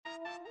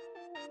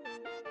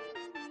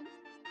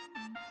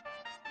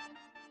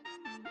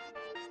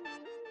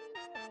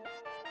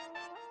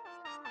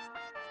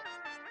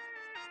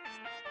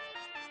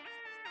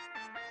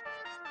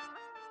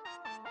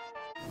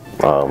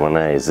My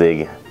name is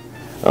Ziggy.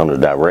 I'm the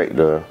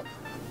director,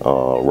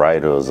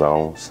 writer of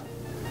Zones,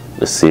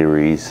 the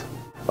series.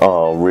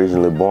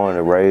 Originally born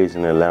and raised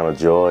in Atlanta,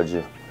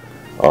 Georgia.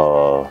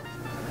 4th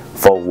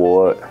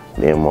Ward.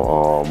 Then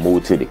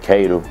moved to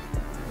Decatur.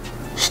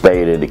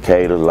 Stayed in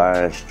Decatur,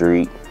 Lion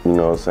Street. You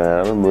know what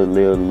I'm saying? I lived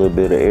a little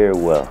bit of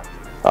everywhere.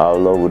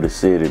 All over the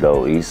city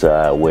though, east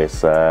side, west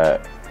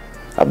side.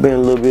 I've been a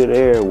little bit of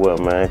everywhere,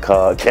 man.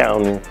 Cobb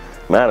County.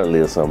 Man, I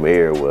lived some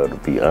everywhere, to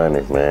be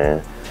honest,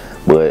 man.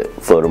 But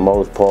for the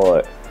most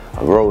part, I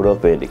grew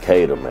up in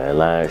Decatur, man,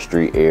 Lion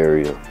Street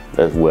area.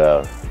 That's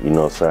where, you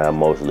know what I'm saying, I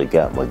mostly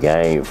got my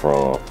game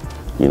from.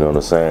 You know what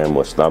I'm saying?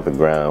 My stomping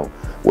ground,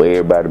 where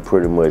everybody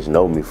pretty much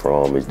know me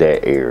from, is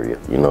that area.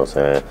 You know what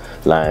I'm saying?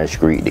 Lion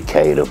Street,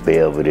 Decatur,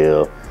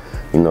 Belvedere,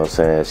 you know what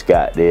I'm saying,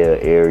 Scottsdale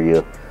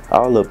area.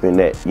 All up in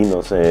that, you know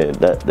what I'm saying,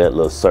 that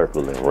little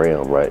circle and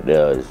realm right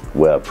there is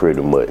where I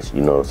pretty much,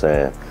 you know what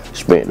I'm saying,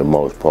 spent the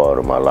most part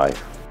of my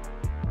life.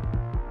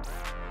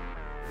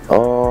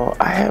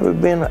 I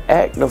haven't been an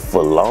actor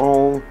for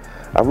long.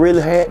 I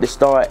really had to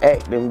start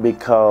acting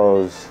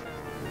because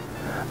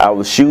I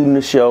was shooting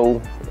the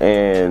show,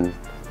 and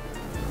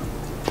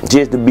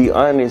just to be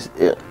honest,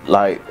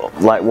 like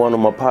one of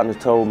my partners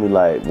told me,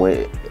 like,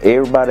 when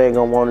everybody ain't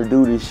gonna want to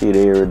do this shit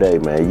every day,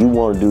 man. You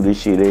want to do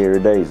this shit every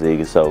day,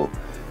 Ziggy. So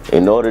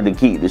in order to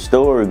keep the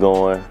story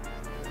going,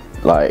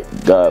 like,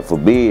 God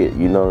forbid,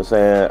 you know what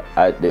I'm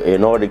saying,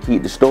 in order to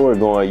keep the story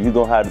going, you're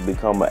gonna have to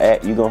become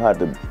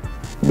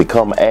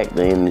an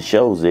actor in the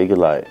show, Ziggy.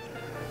 Like,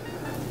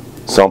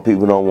 some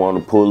people don't want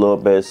to pull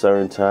up at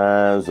certain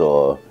times,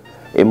 or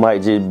it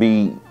might just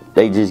be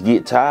they just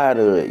get tired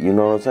of it, you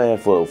know what I'm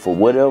saying, for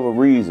whatever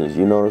reasons,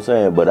 you know what I'm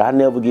saying. But I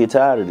never get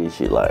tired of this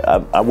shit. Like,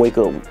 I wake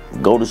up,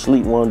 go to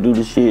sleep, want to do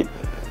this shit,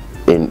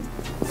 and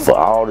for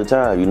all the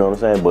time, you know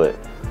what I'm saying. But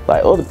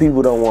like, other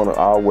people don't want to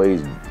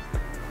always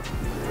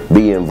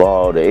be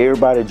involved.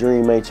 Everybody's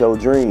dream ain't your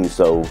dream,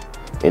 so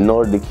in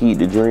order to keep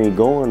the dream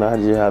going, I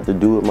just have to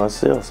do it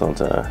myself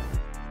sometimes.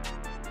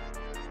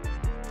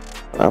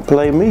 I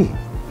play me,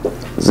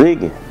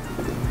 Ziggy.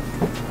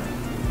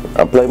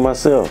 I play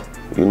myself,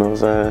 you know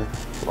what I'm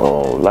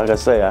saying? Like I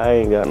say, I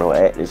ain't got no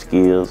acting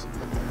skills.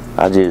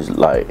 I just,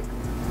 like,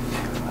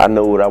 I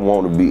know what I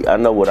want to be. I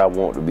know what I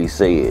want to be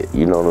said,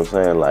 you know what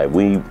I'm saying? Like,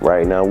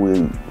 right now,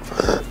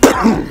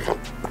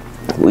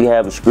 we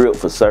have a script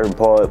for certain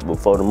parts, but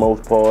for the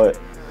most part,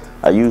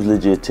 I usually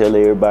just tell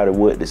everybody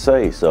what to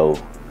say. So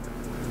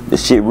the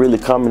shit really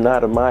coming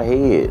out of my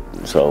head.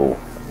 So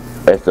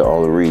that's the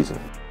only reason.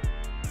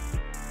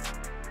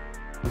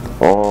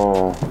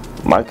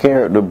 My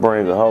character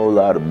bring a whole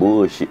lot of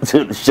bullshit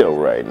to the show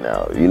right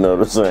now. You know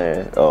what I'm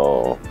saying?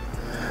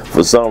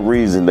 For some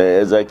reason,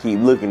 as I keep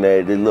looking at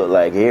it, it look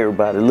like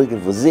everybody looking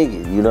for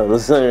Ziggy. You know what I'm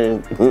saying?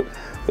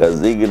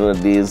 Because Ziggy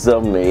done did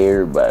something to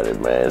everybody,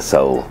 man.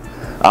 So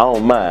I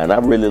don't mind. I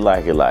really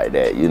like it like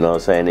that. You know what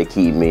I'm saying? It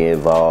keep me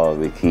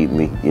involved. It keep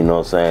me, you know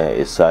what I'm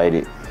saying,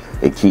 excited.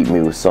 It keep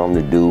me with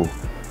something to do.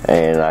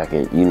 And I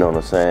can, you know what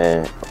I'm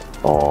saying?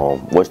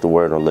 What's the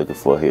word I'm looking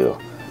for here?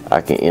 I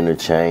can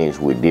interchange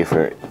with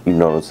different, you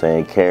know what I'm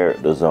saying,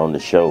 characters on the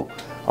show.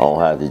 I don't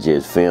have to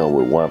just film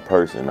with one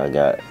person. I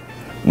got,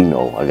 you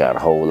know, I got a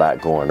whole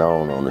lot going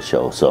on the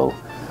show. So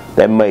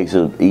that makes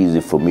it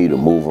easy for me to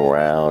move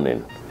around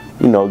and,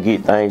 you know,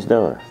 get things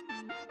done.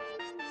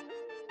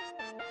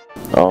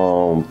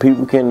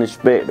 People can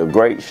expect a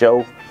great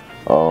show,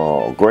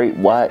 great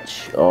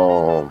watch,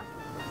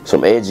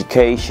 some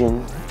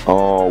education.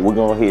 We're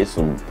gonna hit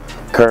some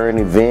current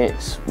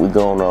events. We're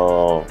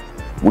gonna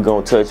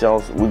touch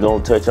on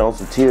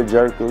some tear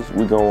jerkers.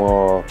 We're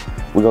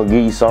gonna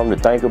give you something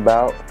to think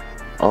about.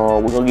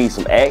 We're gonna give you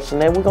some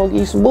action, and we're gonna give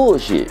you some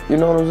bullshit. You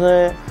know what I'm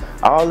saying?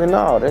 All in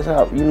all, that's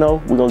how, you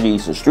know, we're gonna give you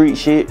some street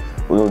shit.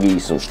 We're gonna give you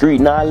some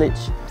street knowledge.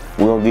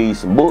 We're gonna give you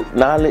some book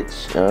knowledge.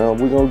 We're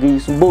gonna give you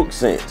some book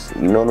sense.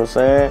 You know what I'm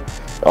saying?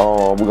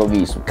 We're gonna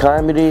give you some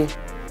comedy.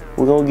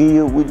 We're gonna give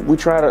you, I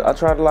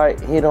try to like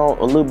hit on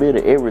a little bit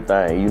of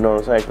everything. You know what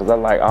I'm saying? Because I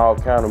like all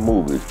kind of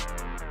movies.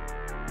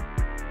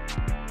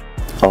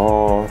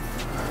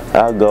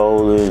 Our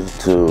goal is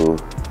to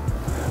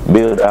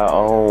build our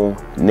own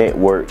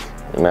network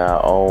and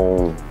our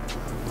own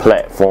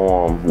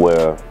platform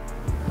where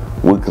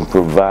we can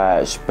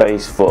provide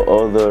space for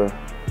other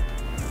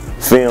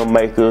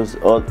filmmakers,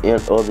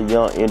 other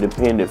young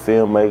independent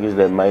filmmakers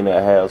that may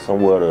not have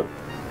somewhere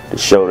to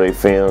show their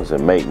films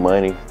and make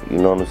money, you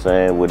know what I'm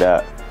saying,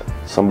 without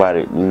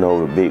somebody, you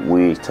know, the big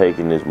wigs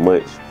taking as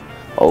much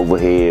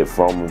overhead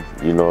from them,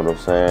 you know what I'm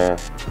saying.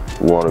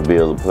 We want to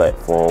build a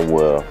platform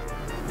where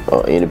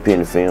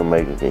independent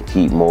filmmaker can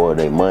keep more of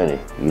their money,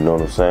 you know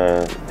what I'm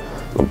saying.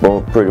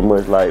 Pretty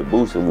much like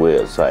Boost's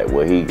website,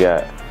 where he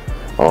got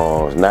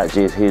not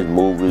just his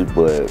movies,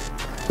 but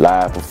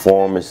live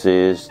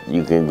performances.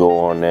 You can go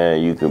on there,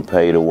 you can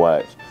pay to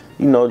watch,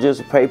 you know,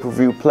 just a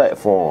pay-per-view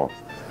platform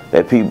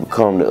that people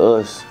come to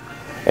us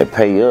and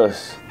pay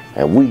us,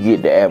 and we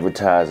get the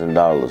advertising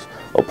dollars,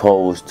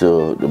 opposed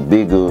to the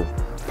bigger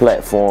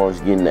platforms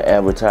getting the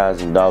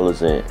advertising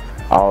dollars and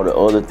all the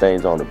other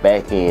things on the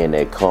back end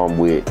that come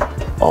with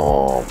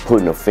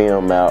putting a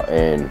film out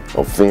and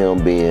a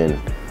film being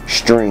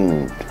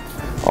streamed.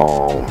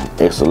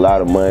 It's a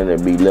lot of money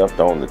that be left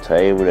on the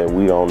table that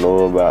we don't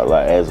know about.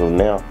 Like as of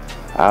now,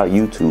 our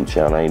YouTube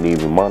channel ain't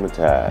even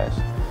monetized,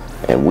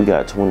 and we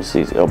got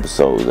 26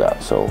 episodes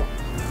out. So,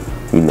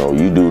 you know,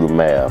 you do the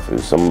math.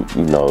 If some,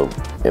 you know,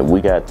 and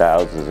we got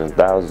thousands and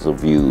thousands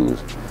of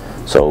views.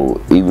 So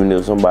even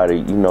if somebody,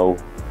 you know,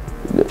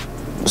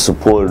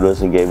 supported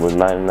us and gave us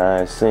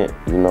 99 cents,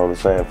 you know what I'm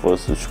saying, for a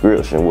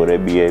subscription, will they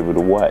be able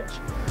to watch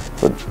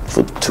for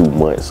 2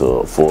 months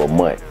or for a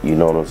month? You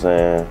know what I'm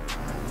saying?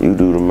 You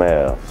do the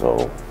math.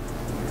 So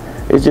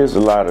it's just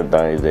a lot of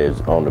things that's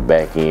on the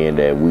back end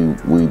that we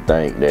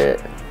think that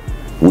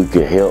we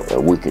could help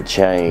and we could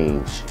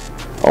change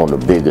on the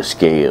bigger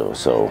scale.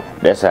 So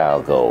that's how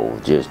it goes,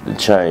 just to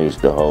change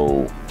the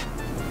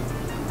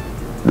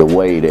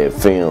way that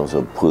films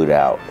are put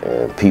out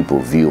and people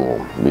view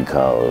them,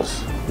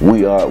 because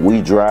we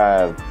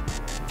drive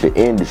the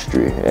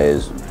industry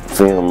as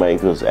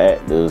filmmakers,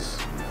 actors,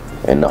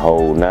 and the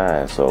whole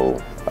nine.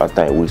 So I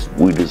think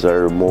we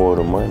deserve more of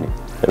the money.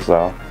 That's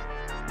all.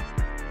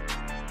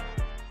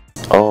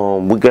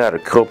 We got a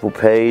couple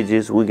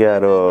pages. We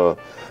got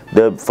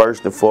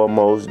first and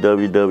foremost,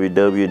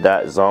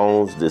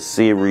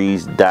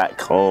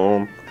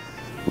 www.zonestheseries.com.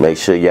 Make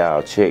sure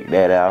y'all check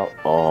that out.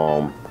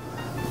 You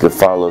can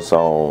follow us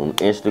on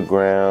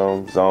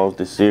Instagram, Zones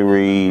the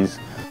Series,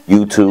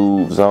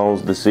 YouTube,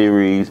 Zones the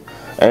Series,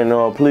 and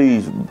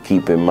please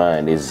keep in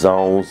mind it's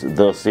Zones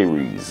the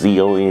Series,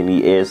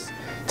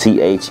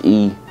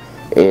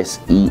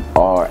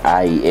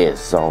 ZONESTHESERIES,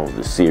 Zones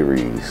the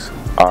Series.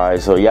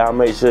 Alright, so y'all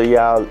make sure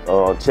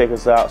y'all check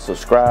us out,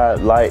 subscribe,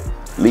 like,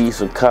 leave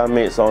some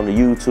comments on the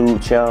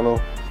YouTube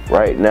channel.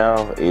 Right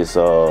now it's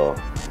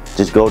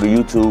just go to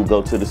YouTube,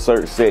 go to the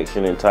search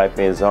section and type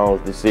in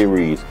Zones the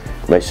Series.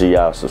 Make sure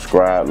y'all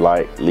subscribe,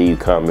 like, leave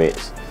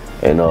comments,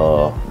 and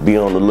be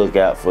on the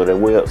lookout for the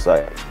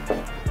website.